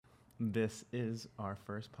This is our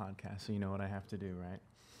first podcast, so you know what I have to do, right?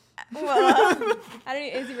 Well,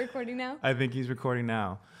 is he recording now? I think he's recording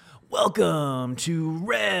now. Welcome to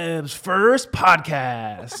Reb's first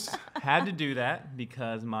podcast. Had to do that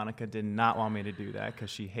because Monica did not want me to do that because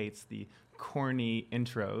she hates the corny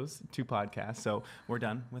intros to podcasts. So we're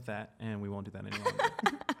done with that, and we won't do that any longer.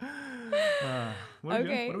 What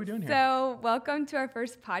are we doing here? So welcome to our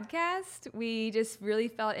first podcast. We just really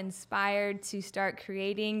felt inspired to start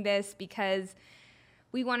creating this because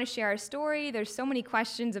we want to share our story. There's so many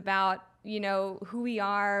questions about, who we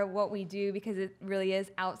are, what we do, because it really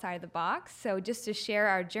is outside of the box. So just to share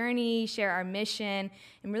our journey, share our mission,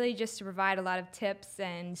 and really just to provide a lot of tips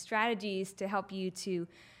and strategies to help you to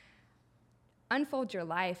unfold your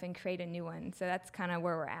life and create a new one. So that's kind of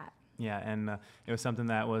where we're at. Yeah, and it was something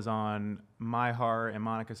that was on my heart and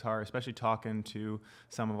Monica's heart, especially talking to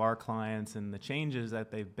some of our clients and the changes that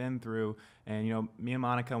they've been through. And, me and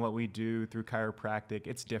Monica and what we do through chiropractic,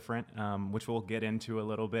 it's different, which we'll get into a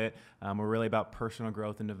little bit. We're really about personal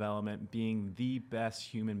growth and development, being the best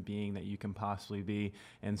human being that you can possibly be.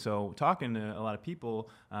 And so talking to a lot of people,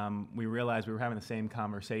 we realized we were having the same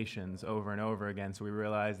conversations over and over again. So we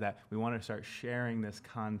realized that we wanted to start sharing this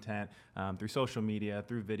content through social media,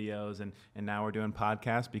 through videos, and now we're doing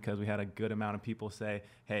podcasts because we had a good amount of people say,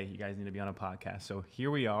 hey, you guys need to be on a podcast. So here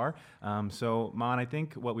we are. So Mon, I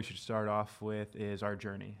think what we should start off with is our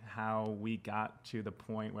journey, how we got to the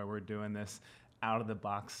point where we're doing this out of the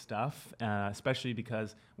box stuff, especially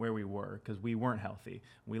because where we were, because we weren't healthy.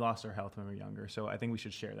 We lost our health when we were younger. So I think we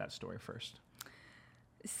should share that story first.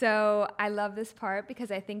 So I love this part because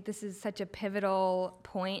I think this is such a pivotal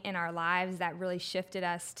point in our lives that really shifted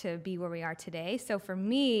us to be where we are today. So for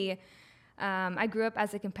me, I grew up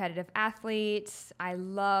as a competitive athlete. I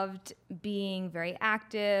loved being very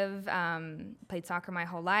active, played soccer my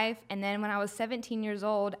whole life. And then when I was 17 years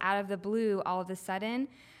old, out of the blue, all of a sudden,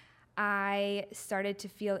 I started to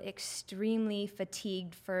feel extremely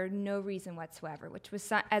fatigued for no reason whatsoever, which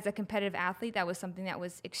was, as a competitive athlete, that was something that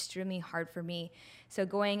was extremely hard for me. So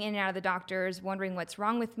going in and out of the doctors, wondering what's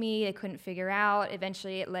wrong with me, I couldn't figure out.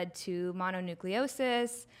 Eventually, it led to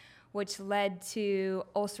mononucleosis, which led to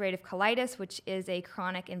ulcerative colitis, which is a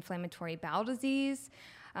chronic inflammatory bowel disease,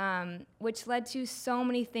 which led to so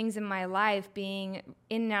many things in my life, being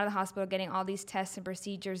in and out of the hospital, getting all these tests and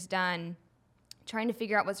procedures done, trying to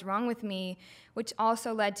figure out what's wrong with me, which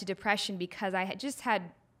also led to depression because I had just had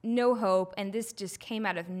no hope, and this just came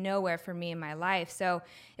out of nowhere for me in my life. So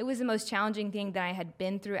it was the most challenging thing that I had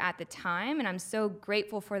been through at the time, and I'm so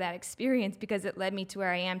grateful for that experience because it led me to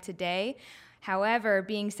where I am today. However,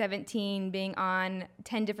 being 17, being on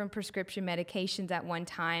 10 different prescription medications at one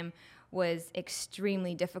time was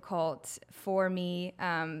extremely difficult for me.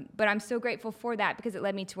 But I'm so grateful for that because it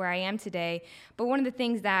led me to where I am today. But one of the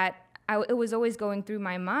things that it was always going through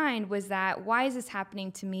my mind was that, why is this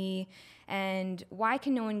happening to me? And why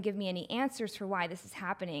can no one give me any answers for why this is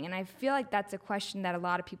happening? And I feel like that's a question that a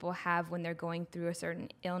lot of people have when they're going through a certain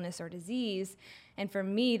illness or disease. And for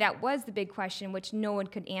me, that was the big question, which no one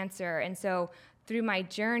could answer. And so through my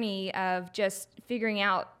journey of just figuring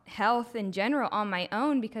out health in general on my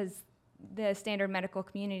own, because the standard medical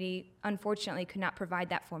community, unfortunately, could not provide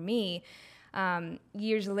that for me,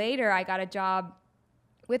 years later, I got a job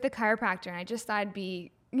with a chiropractor, and I just thought I'd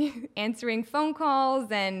be answering phone calls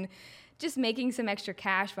and just making some extra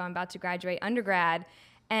cash while I'm about to graduate undergrad.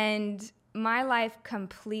 And my life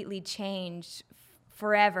completely changed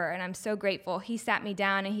forever, and I'm so grateful. He sat me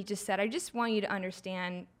down and he just said, I just want you to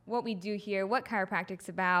understand what we do here, what chiropractic's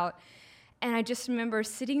about. And I just remember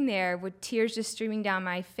sitting there with tears just streaming down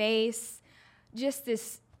my face, just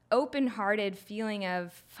this open-hearted feeling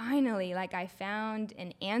of finally, like, I found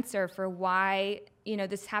an answer for why,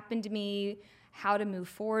 this happened to me, how to move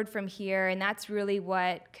forward from here. And that's really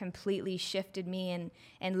what completely shifted me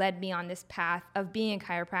and led me on this path of being a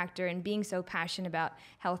chiropractor and being so passionate about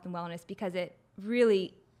health and wellness, because it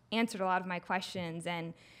really answered a lot of my questions.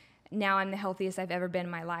 And now I'm the healthiest I've ever been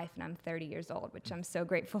in my life, and I'm 30 years old, which I'm so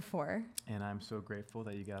grateful for. And I'm so grateful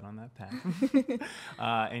that you got on that path.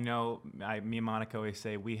 Me and Monica always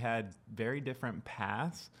say we had very different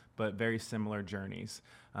paths, but very similar journeys.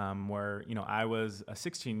 Where, I was a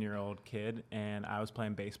 16-year-old kid and I was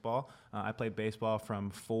playing baseball. I played baseball from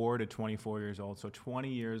 4 to 24 years old. So 20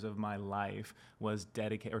 years of my life was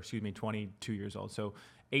 22 years old. So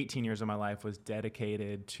 18 years of my life was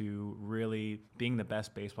dedicated to really being the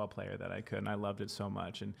best baseball player that I could, and I loved it so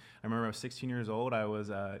much. And I remember I was 16 years old. I was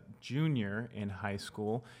a junior in high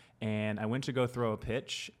school, and I went to go throw a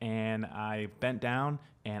pitch, and I bent down,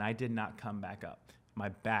 and I did not come back up. my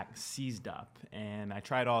back seized up, and I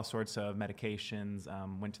tried all sorts of medications,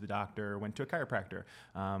 went to the doctor, went to a chiropractor,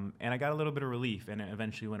 and I got a little bit of relief, and it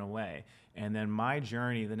eventually went away. And then my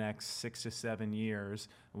journey the next 6 to 7 years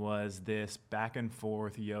was this back and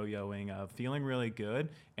forth yo-yoing of feeling really good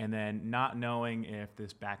and then not knowing if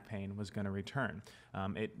this back pain was going to return.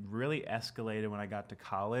 It really escalated when I got to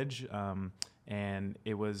college, and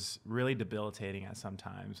it was really debilitating at some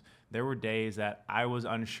times. There were days that I was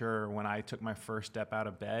unsure when I took my first step out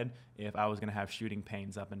of bed if I was going to have shooting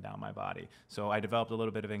pains up and down my body. So I developed a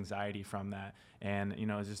little bit of anxiety from that. And, you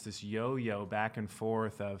know, it's just this yo-yo back and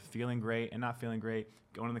forth of feeling great and not feeling great,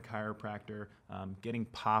 going to the chiropractor, getting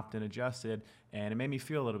popped and adjusted, and it made me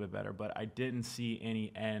feel a little bit better, but I didn't see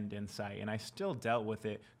any end in sight. And I still dealt with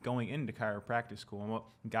it going into chiropractic school. And what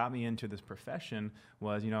got me into this profession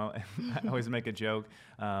was, you know, I always make a joke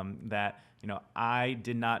that, you know, I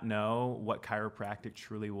did not know what chiropractic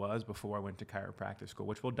truly was before I went to chiropractic school,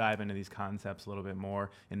 which we'll dive into these concepts a little bit more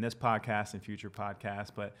in this podcast and future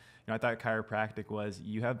podcasts. But, you know, I thought chiropractic was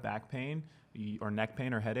you have back pain, or neck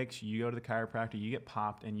pain or headaches, you go to the chiropractor, you get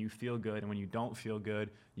popped, and you feel good. And when you don't feel good,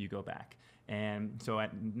 you go back. And so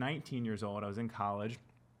at 19 years old, I was in college,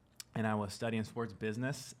 and I was studying sports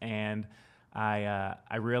business. And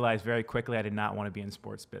I realized very quickly I did not want to be in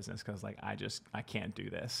sports business because, like, I can't do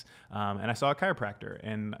this. And I saw a chiropractor,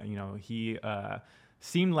 and, you know, he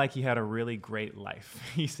seemed like he had a really great life.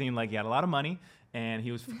 He seemed like he had a lot of money, and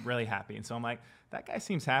he was really happy. And so I'm like, that guy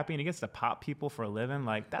seems happy and he gets to pop people for a living.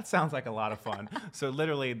 Like, that sounds like a lot of fun. So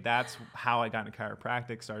literally that's how I got into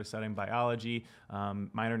chiropractic, started studying biology,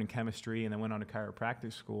 minored in chemistry, and then went on to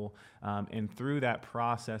chiropractic school. And through that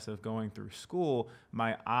process of going through school,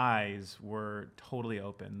 my eyes were totally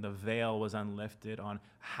open. The veil was unlifted on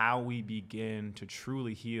how we begin to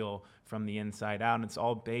truly heal from the inside out. And it's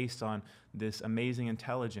all based on this amazing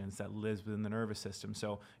intelligence that lives within the nervous system.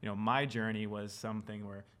 So, you know, my journey was something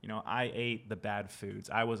where, you know, I ate the bad foods.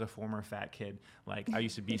 I was a former fat kid. Like, I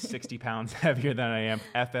used to be 60 pounds heavier than I am.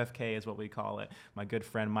 FFK is what we call it. My good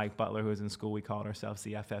friend Mike Butler, who was in school, we called ourselves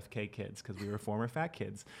the FFK kids because we were former fat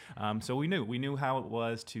kids. So we knew how it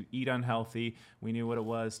was to eat unhealthy. We knew what it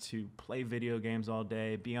was to play video games all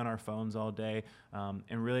day, be on our phones all day,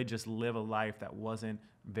 and really just live a life that wasn't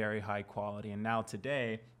very high quality. And now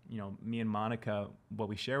today, you know, me and Monica, what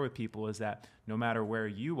we share with people is that no matter where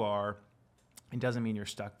you are, it doesn't mean you're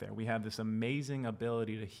stuck there. We have this amazing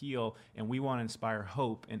ability to heal, and we want to inspire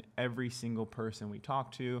hope in every single person we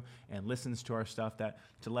talk to and listens to our stuff, that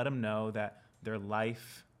to let them know that their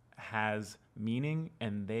life has meaning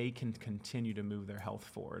and they can continue to move their health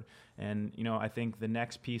forward. And, you know, I think the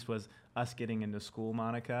next piece was us getting into school,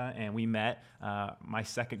 Monica, and we met my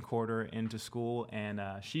second quarter into school, and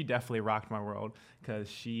she definitely rocked my world because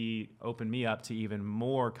she opened me up to even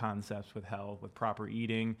more concepts with health, with proper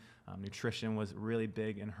eating. Nutrition was really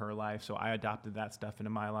big in her life, so I adopted that stuff into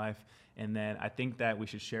my life. And then I think that we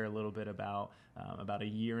should share a little bit about a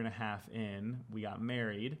year and a half in, we got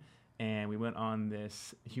married, and we went on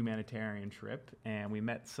this humanitarian trip, and we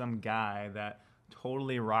met some guy that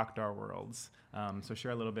totally rocked our worlds. So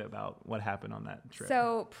share a little bit about what happened on that trip.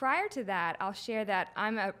 So prior to that, I'll share that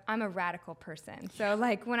I'm a radical person. So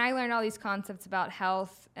like when I learned all these concepts about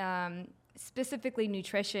health, specifically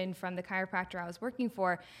nutrition from the chiropractor I was working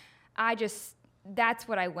for, that's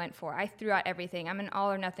what I went for. I threw out everything. I'm an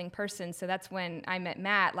all or nothing person. So that's when I met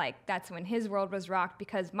Matt. Like, that's when his world was rocked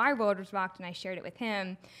because my world was rocked, and I shared it with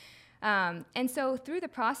him. And so through the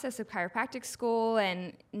process of chiropractic school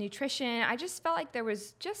and nutrition, I just felt like there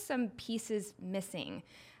was just some pieces missing.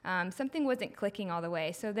 Something wasn't clicking all the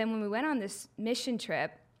way. So then when we went on this mission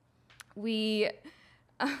trip,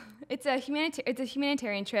 it's a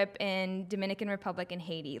humanitarian trip in Dominican Republic and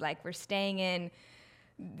Haiti. Like, we're staying in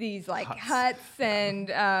these like huts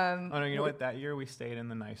and oh no, you know what, that year we stayed in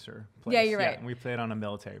the nicer place. Yeah, you're right. And we played on a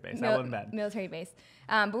military base. That wasn't bad. Military base.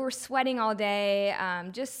 But we're sweating all day.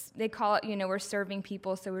 They call it, we're serving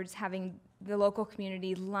people, so we're just having the local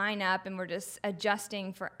community line up, and we're just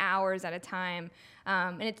adjusting for hours at a time.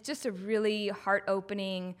 And it's just a really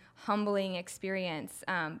heart-opening, humbling experience.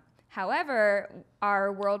 However,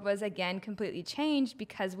 our world was again completely changed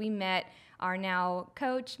because we met our now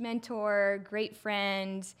coach, mentor, great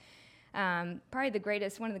friend, probably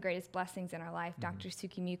one of the greatest blessings in our life, Dr.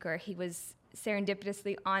 Suki Muker. He was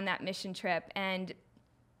serendipitously on that mission trip. And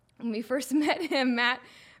when we first met him, Matt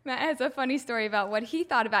has a funny story about what he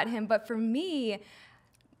thought about him. But for me,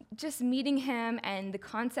 just meeting him and the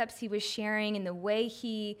concepts he was sharing and the way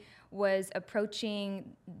he was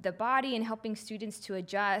approaching the body and helping students to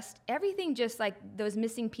adjust, everything just like those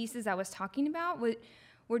missing pieces I was talking about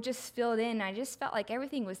were just filled in. I just felt like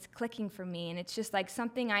everything was clicking for me, and it's just like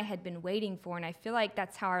something I had been waiting for. And I feel like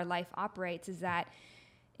that's how our life operates, is that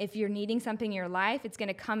if you're needing something in your life, it's going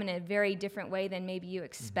to come in a very different way than maybe you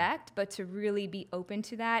expect, but to really be open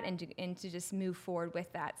to that and to just move forward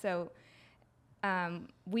with that. So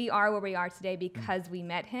we are where we are today because we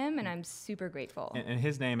met him, and I'm super grateful. And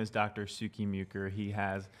his name is Dr. Suki Muker. He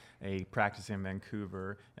has a practice in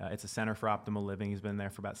Vancouver. It's a Center for Optimal Living. He's been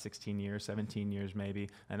there for about 16 years, 17 years maybe.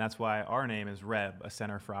 And that's why our name is REB, a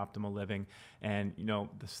Center for Optimal Living. And, you know,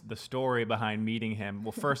 the story behind meeting him,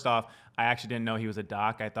 well, first off, I actually didn't know he was a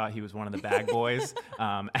doc. I thought he was one of the bag boys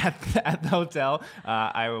at the hotel.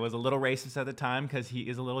 I was a little racist at the time because he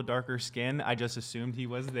is a little darker skin. I just assumed he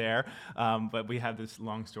was there. But we have this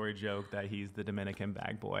long story joke that he's the Dominican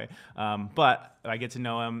bag boy. But I get to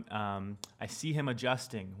know him. I see him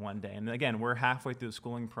adjusting one day. And again, we're halfway through the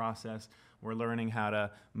schooling process. We're learning how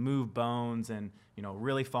to move bones and, you know,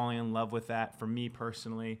 really falling in love with that. For me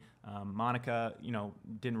personally, Monica, you know,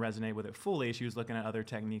 didn't resonate with it fully. She was looking at other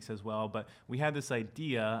techniques as well. But we had this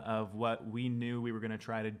idea of what we knew we were going to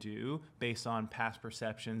try to do based on past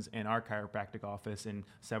perceptions in our chiropractic office in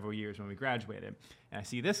several years when we graduated. And I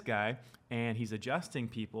see this guy, and he's adjusting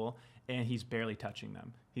people, and he's barely touching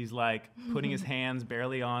them. He's like putting his hands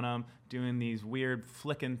barely on them, doing these weird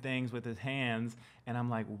flicking things with his hands. And I'm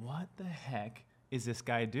like, what the heck is this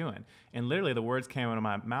guy doing? And literally the words came out of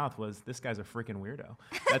my mouth was, this guy's a freaking weirdo.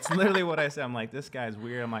 That's literally what I said. I'm like, this guy's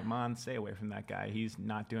weird. I'm like, Mom, stay away from that guy. He's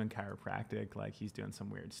not doing chiropractic. Like, he's doing some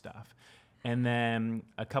weird stuff. And then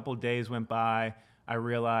a couple days went by.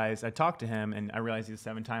 I talked to him, and I realized he's a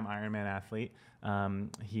 7-time Ironman athlete.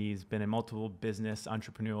 He's been in multiple business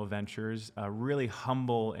entrepreneurial ventures, a really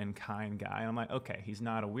humble and kind guy. And I'm like, okay, he's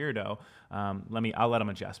not a weirdo. I'll let him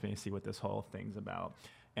adjust me and see what this whole thing's about.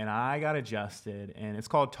 And I got adjusted, and it's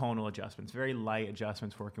called tonal adjustments, very light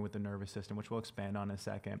adjustments working with the nervous system, which we'll expand on in a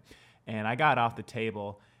second. And I got off the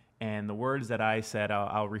table, and the words that I said,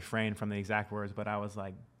 I'll refrain from the exact words, but I was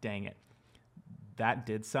like, dang it, that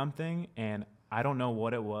did something. And I don't know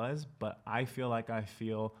what it was, but I feel like I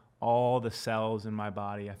feel all the cells in my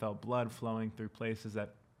body. I felt blood flowing through places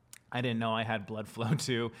that I didn't know I had blood flow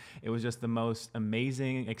to. It was just the most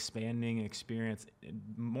amazing, expanding experience,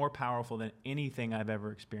 more powerful than anything I've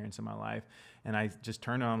ever experienced in my life. And I just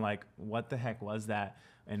turned on like, what the heck was that?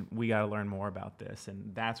 And we got to learn more about this.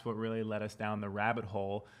 And that's what really led us down the rabbit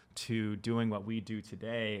hole to doing what we do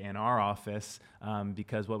today in our office,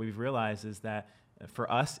 because what we've realized is that for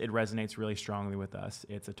us, it resonates really strongly with us.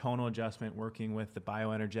 It's a tonal adjustment working with the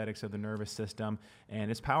bioenergetics of the nervous system,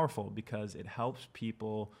 and it's powerful because it helps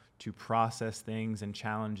people to process things and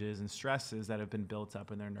challenges and stresses that have been built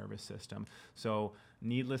up in their nervous system. So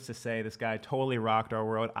needless to say, this guy totally rocked our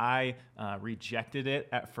world. I rejected it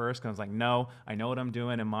at first because I was like, no, I know what I'm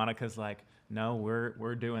doing. And Monica's like, no,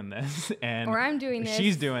 we're doing this. And or I'm doing this.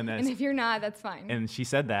 She's doing this. And if you're not, that's fine. And she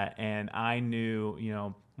said that. And I knew, you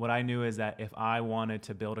know, what I knew is that if I wanted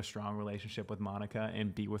to build a strong relationship with Monica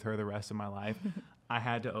and be with her the rest of my life, I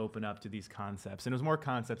had to open up to these concepts. And it was more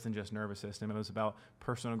concepts than just nervous system. It was about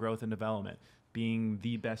personal growth and development, being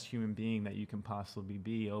the best human being that you can possibly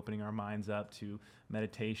be, opening our minds up to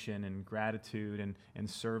meditation and gratitude and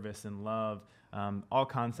service and love, all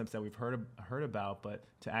concepts that we've heard about, but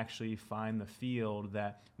to actually find the field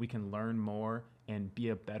that we can learn more and be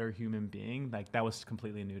a better human being, like that was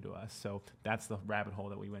completely new to us. So that's the rabbit hole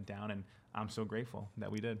that we went down, and I'm so grateful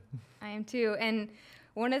that we did. I am too. And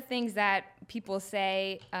one of the things that people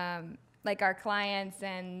say, like our clients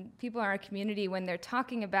and people in our community, when they're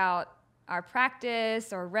talking about our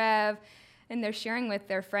practice or Rev, and they're sharing with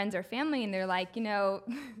their friends or family, and they're like, you know,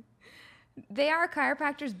 they are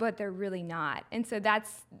chiropractors, but they're really not. And so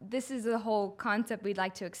this is the whole concept we'd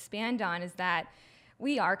like to expand on, is that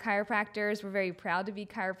we are chiropractors. We're very proud to be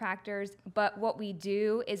chiropractors, but what we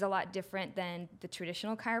do is a lot different than the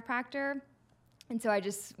traditional chiropractor. And so I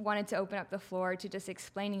just wanted to open up the floor to just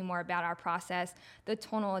explaining more about our process, the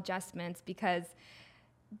tonal adjustments, because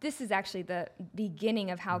this is actually the beginning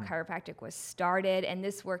of how chiropractic was started, and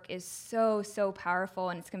this work is so, so powerful,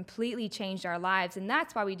 and it's completely changed our lives. And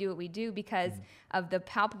that's why we do what we do, because of the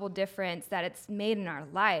palpable difference that it's made in our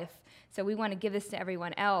life. So we want to give this to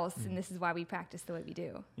everyone else, and this is why we practice the way we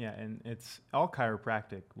do. Yeah, and it's all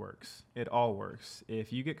chiropractic works. It all works.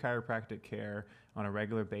 If you get chiropractic care on a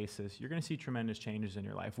regular basis, you're going to see tremendous changes in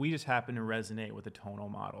your life. We just happen to resonate with the tonal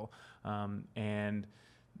model, and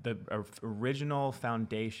the original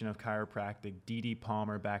foundation of chiropractic, D.D.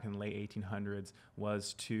 Palmer back in the late 1800s,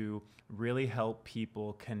 was to really help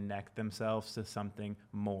people connect themselves to something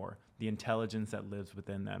more, the intelligence that lives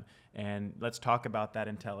within them. And let's talk about that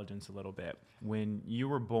intelligence a little bit. When you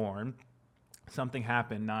were born, something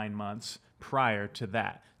happened 9 months prior to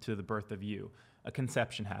that, to the birth of you. A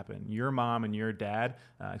conception happened. Your mom and your dad,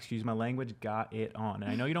 excuse my language, got it on.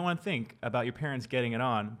 And I know you don't want to think about your parents getting it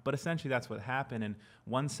on, but essentially that's what happened. And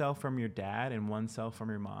one cell from your dad and one cell from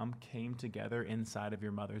your mom came together inside of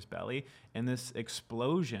your mother's belly. And this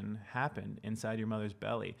explosion happened inside your mother's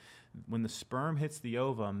belly. When the sperm hits the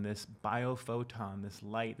ovum, this biophoton, this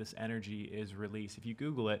light, this energy is released. If you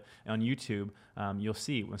Google it on YouTube, you'll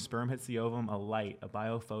see when sperm hits the ovum, a light, a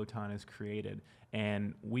biophoton is created.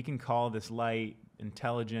 And we can call this light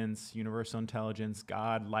intelligence, universal intelligence,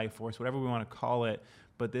 God, life force, whatever we want to call it.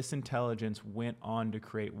 But this intelligence went on to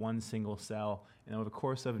create one single cell, and over the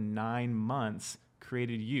course of 9 months,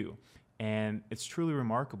 created you. And it's truly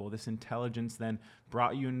remarkable. This intelligence then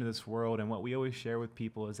brought you into this world. And what we always share with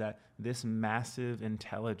people is that this massive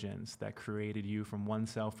intelligence that created you from one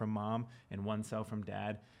cell from mom and one cell from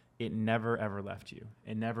dad, it never, ever left you.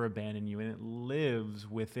 It never abandoned you. And it lives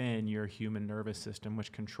within your human nervous system,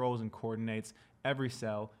 which controls and coordinates every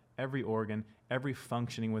cell, every organ, every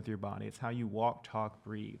functioning with your body. It's how you walk, talk,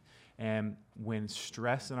 breathe. And when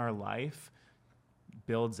stress in our life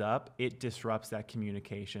builds up, it disrupts that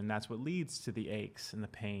communication. That's what leads to the aches and the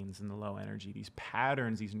pains and the low energy. These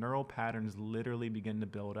patterns, these neural patterns literally begin to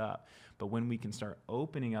build up. But when we can start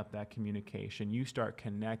opening up that communication, you start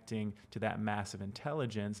connecting to that massive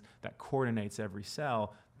intelligence that coordinates every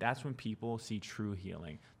cell. That's when people see true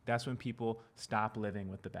healing. That's when people stop living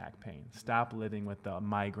with the back pain, stop living with the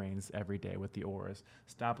migraines every day with the auras,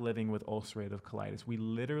 stop living with ulcerative colitis. We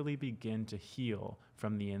literally begin to heal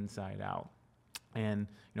from the inside out. And,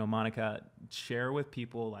 Monica, share with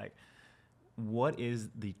people, like, what is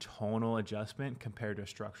the tonal adjustment compared to a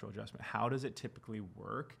structural adjustment? How does it typically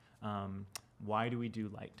work? Why do we do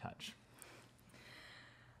light touch?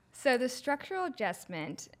 So the structural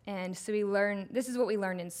adjustment, and so this is what we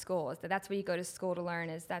learn in school, is that's what you go to school to learn,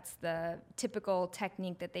 is that's the typical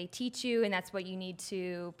technique that they teach you, and that's what you need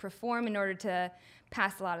to perform in order to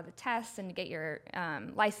pass a lot of the tests and to get your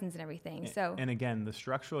license and everything. And again, the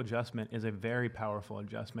structural adjustment is a very powerful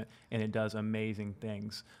adjustment, and it does amazing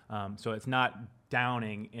things. So it's not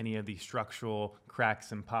downing any of the structural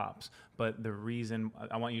cracks and pops, but the reason,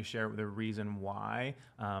 I want you to share the reason why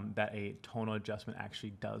that a tonal adjustment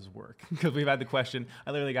actually does work. Because we've had the question,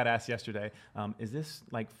 I literally got asked yesterday, is this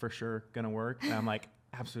like for sure gonna work? And I'm like,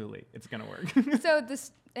 absolutely, it's gonna work. So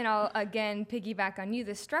this, and I'll again piggyback on you,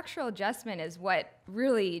 the structural adjustment is what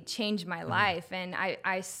really changed my life. And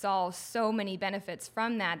I saw so many benefits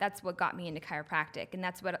from that. That's what got me into chiropractic. And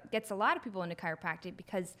that's what gets a lot of people into chiropractic,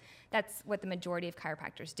 because that's what the majority of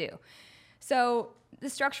chiropractors do. So the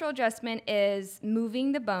structural adjustment is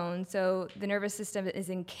moving the bone. So the nervous system is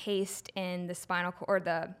encased in the spinal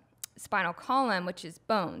column, which is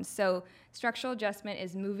bones. So structural adjustment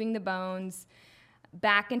is moving the bones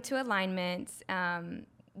back into alignment,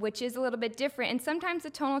 which is a little bit different. And sometimes the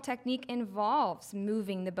tonal technique involves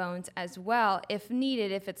moving the bones as well, if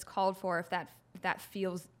needed, if it's called for, if that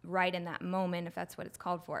feels right in that moment, if that's what it's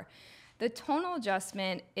called for. The tonal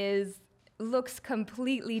adjustment looks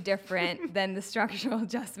completely different than the structural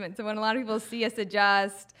adjustment. So when a lot of people see us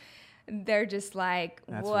adjust, they're just like,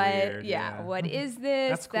 That's what? Weird, yeah, what is this?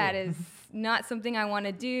 That's cool. That is not something I want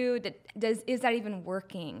to do. Is that even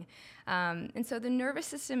working? And so the nervous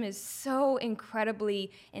system is so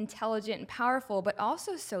incredibly intelligent and powerful, but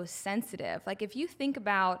also so sensitive. Like if you think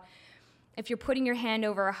about, if you're putting your hand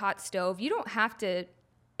over a hot stove, you don't have to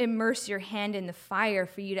immerse your hand in the fire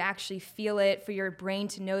for you to actually feel it, for your brain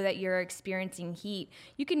to know that you're experiencing heat.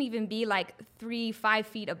 You can even be like 3-5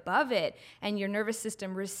 feet above it, and your nervous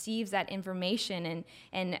system receives that information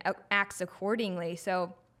and acts accordingly.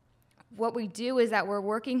 So what we do is that we're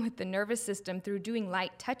working with the nervous system through doing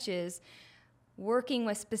light touches, working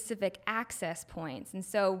with specific access points. And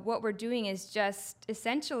so what we're doing is just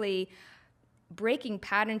essentially breaking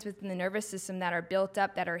patterns within the nervous system that are built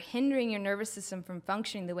up, that are hindering your nervous system from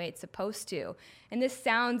functioning the way it's supposed to. And this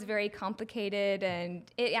sounds very complicated, and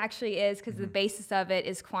it actually is, because the basis of it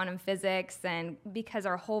is quantum physics, and because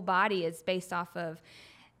our whole body is based off of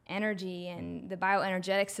energy and the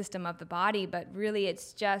bioenergetic system of the body. But really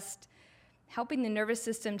it's just helping the nervous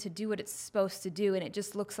system to do what it's supposed to do, and it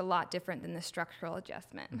just looks a lot different than the structural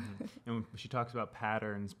adjustment. And when she talks about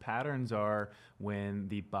patterns, patterns are when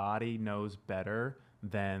the body knows better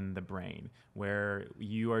than the brain, where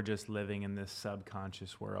you are just living in this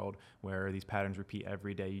subconscious world where these patterns repeat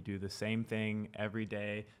every day. You do the same thing every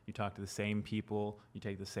day. You talk to the same people. You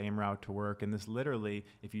take the same route to work. And this literally,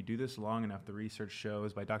 if you do this long enough, the research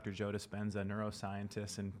shows by Dr. Joe Dispenza, a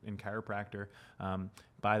neuroscientist and chiropractor,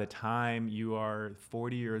 by the time you are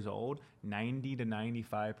 40 years old, 90 to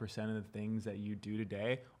 95% of the things that you do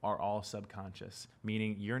today are all subconscious,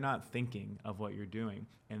 meaning you're not thinking of what you're doing.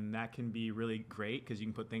 And that can be really great because you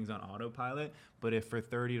can put things on autopilot. But if for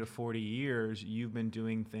 30 to 40 years you've been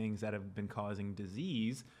doing things that have been causing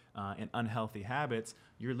disease and unhealthy habits,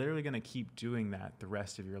 you're literally going to keep doing that the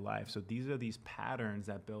rest of your life. So these are these patterns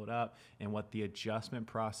that build up, and what the adjustment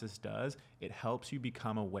process does, it helps you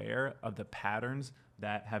become aware of the patterns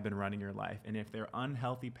that have been running your life. And if they're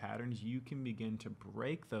unhealthy patterns, you can begin to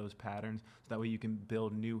break those patterns so that way you can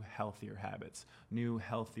build new, healthier habits, new,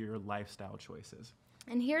 healthier lifestyle choices.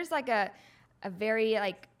 And here's like a very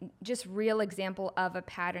like just real example of a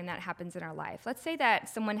pattern that happens in our life. Let's say that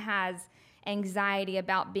someone has anxiety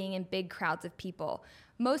about being in big crowds of people.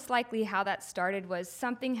 Most likely how that started was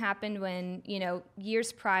something happened when,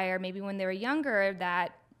 years prior, maybe when they were younger,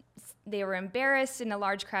 that they were embarrassed in a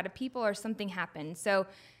large crowd of people or something happened. So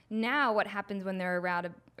now what happens when they're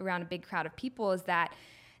around a big crowd of people is that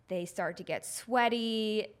they start to get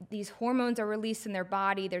sweaty. These hormones are released in their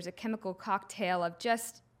body. There's a chemical cocktail of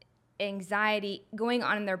just anxiety going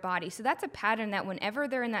on in their body. So that's a pattern that whenever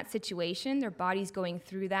they're in that situation, their body's going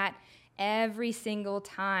through that every single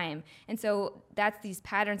time. And so that's these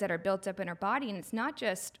patterns that are built up in our body. And it's not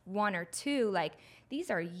just one or two, like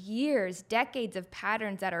these are years, decades of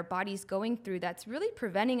patterns that our body's going through that's really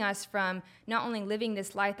preventing us from not only living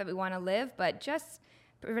this life that we want to live, but just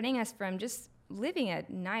preventing us from just living a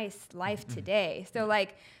nice life today. So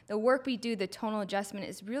like the work we do, the tonal adjustment,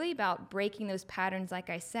 is really about breaking those patterns, like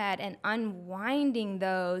I said, and unwinding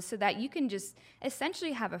those so that you can just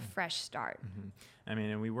essentially have a fresh start. Mm-hmm. I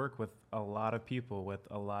mean, and we work with a lot of people with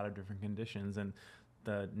a lot of different conditions, and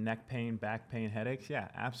the neck pain, back pain, headaches, yeah,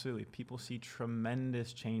 absolutely. People see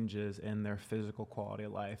tremendous changes in their physical quality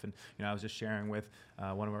of life. And, I was just sharing with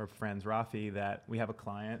one of our friends, Rafi, that we have a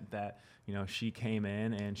client that, she came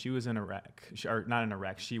in and she was in a wreck, or not in a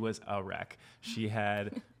wreck, she was a wreck. She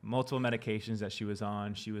had multiple medications that she was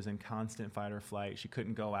on. She was in constant fight or flight. She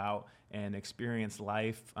couldn't go out and experience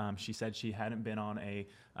life. She said she hadn't been on a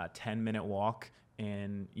 10-minute walk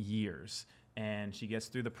in years. And she gets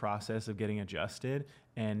through the process of getting adjusted,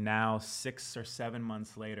 and now 6 or 7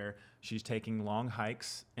 months later, she's taking long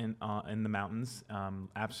hikes in the mountains,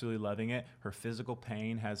 absolutely loving it. Her physical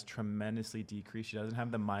pain has tremendously decreased. She doesn't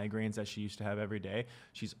have the migraines that she used to have every day.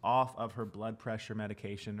 She's off of her blood pressure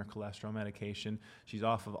medication, her cholesterol medication. She's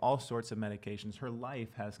off of all sorts of medications. Her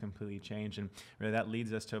life has completely changed, and really that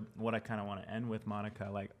leads us to what I kind of want to end with, Monica,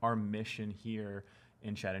 like our mission here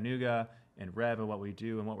in Chattanooga and Rev, and what we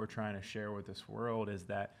do and what we're trying to share with this world is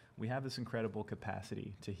that we have this incredible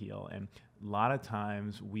capacity to heal. And a lot of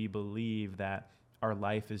times we believe that our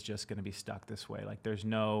life is just going to be stuck this way. Like there's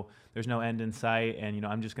no end in sight, and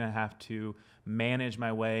I'm just going to have to manage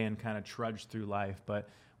my way and kind of trudge through life. But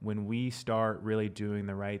when we start really doing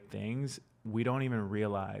the right things, we don't even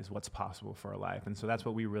realize what's possible for our life. And so that's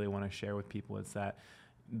what we really want to share with people, is that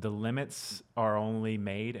the limits are only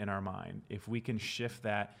made in our mind. If we can shift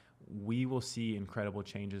that, we will see incredible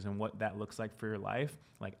changes. And what that looks like for your life,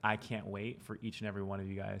 like I can't wait for each and every one of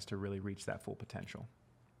you guys to really reach that full potential.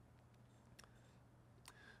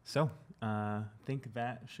 So I think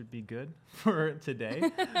that should be good for today.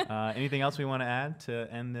 Anything else we want to add to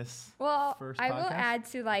end this first podcast? I will add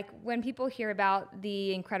to, like, when people hear about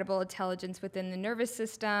the incredible intelligence within the nervous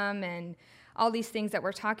system and all these things that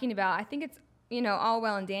we're talking about, I think it's all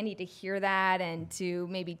well and dandy to hear that and to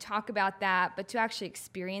maybe talk about that, but to actually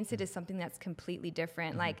experience it is something that's completely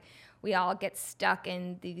different. Mm-hmm. Like we all get stuck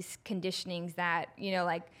in these conditionings that,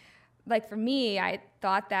 like for me, I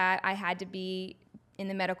thought that I had to be in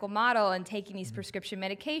the medical model and taking these prescription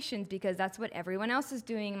medications because that's what everyone else is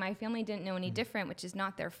doing. My family didn't know any different, which is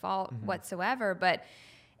not their fault whatsoever, but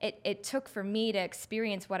it took for me to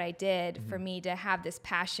experience what I did, for me to have this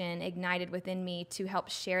passion ignited within me to help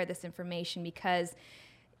share this information, because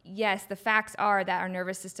yes, the facts are that our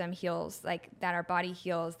nervous system heals, like that our body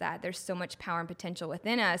heals, that there's so much power and potential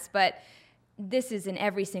within us, but this is in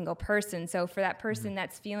every single person. So for that person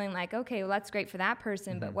that's feeling like, okay, well, that's great for that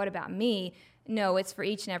person, but what about me? No, it's for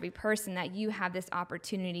each and every person that you have this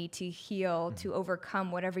opportunity to heal, to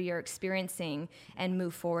overcome whatever you're experiencing and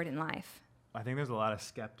move forward in life. I think there's a lot of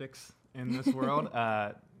skeptics in this world.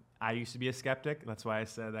 I used to be a skeptic. That's why I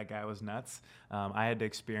said that guy was nuts. I had to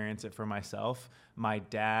experience it for myself. My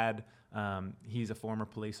dad, he's a former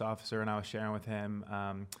police officer, and I was sharing with him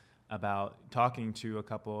about talking to a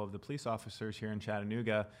couple of the police officers here in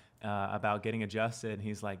Chattanooga about getting adjusted. And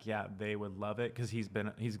he's like, yeah, they would love it, because he's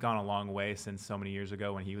gone a long way since so many years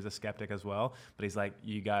ago when he was a skeptic as well. But he's like,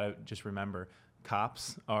 you got to just remember,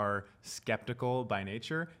 cops are skeptical by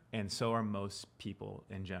nature, and so are most people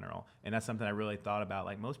in general. And that's something I really thought about.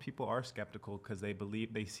 Like, most people are skeptical because they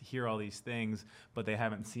hear all these things, but they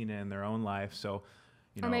haven't seen it in their own life. So,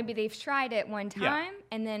 you know, or maybe they've tried it one time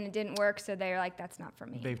and then it didn't work, so they're like, that's not for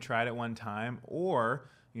me. They've tried it one time, or,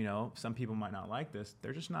 you know, some people might not like this.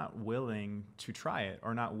 They're just not willing to try it,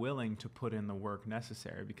 or not willing to put in the work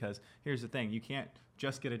necessary. Because here's the thing, you can't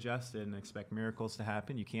just get adjusted and expect miracles to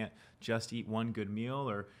happen. You can't just eat one good meal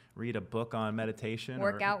or read a book on meditation.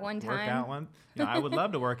 Work out one time. You know, I would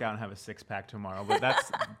love to work out and have a six-pack tomorrow, but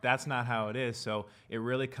that's not how it is. So it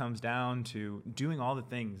really comes down to doing all the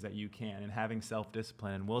things that you can and having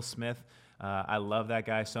self-discipline. And Will Smith, I love that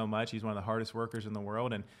guy so much. He's one of the hardest workers in the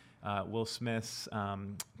world. And Will Smith's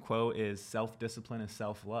quote is, self-discipline is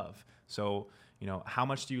self-love. So, you know, how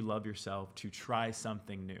much do you love yourself to try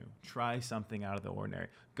something new, try something out of the ordinary?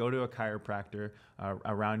 Go to a chiropractor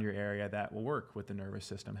around your area that will work with the nervous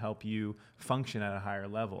system, help you function at a higher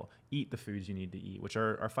level. Eat the foods you need to eat, which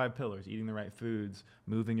are our 5 pillars: eating the right foods,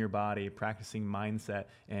 moving your body, practicing mindset,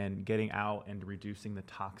 and getting out and reducing the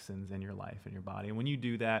toxins in your life and your body. And when you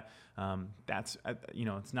do that, that's, you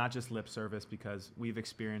know, it's not just lip service, because we've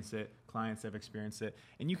experienced it, clients have experienced it,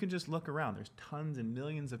 and you can just look around. There's tons and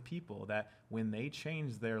millions of people that when they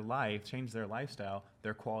change their life, change their lifestyle,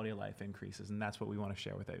 their quality of life increases. And that's what we want to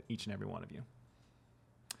share with each and every one of you.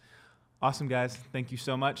 Awesome, guys. Thank you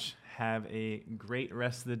so much. Have a great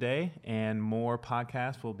rest of the day, and more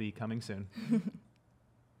podcasts will be coming soon.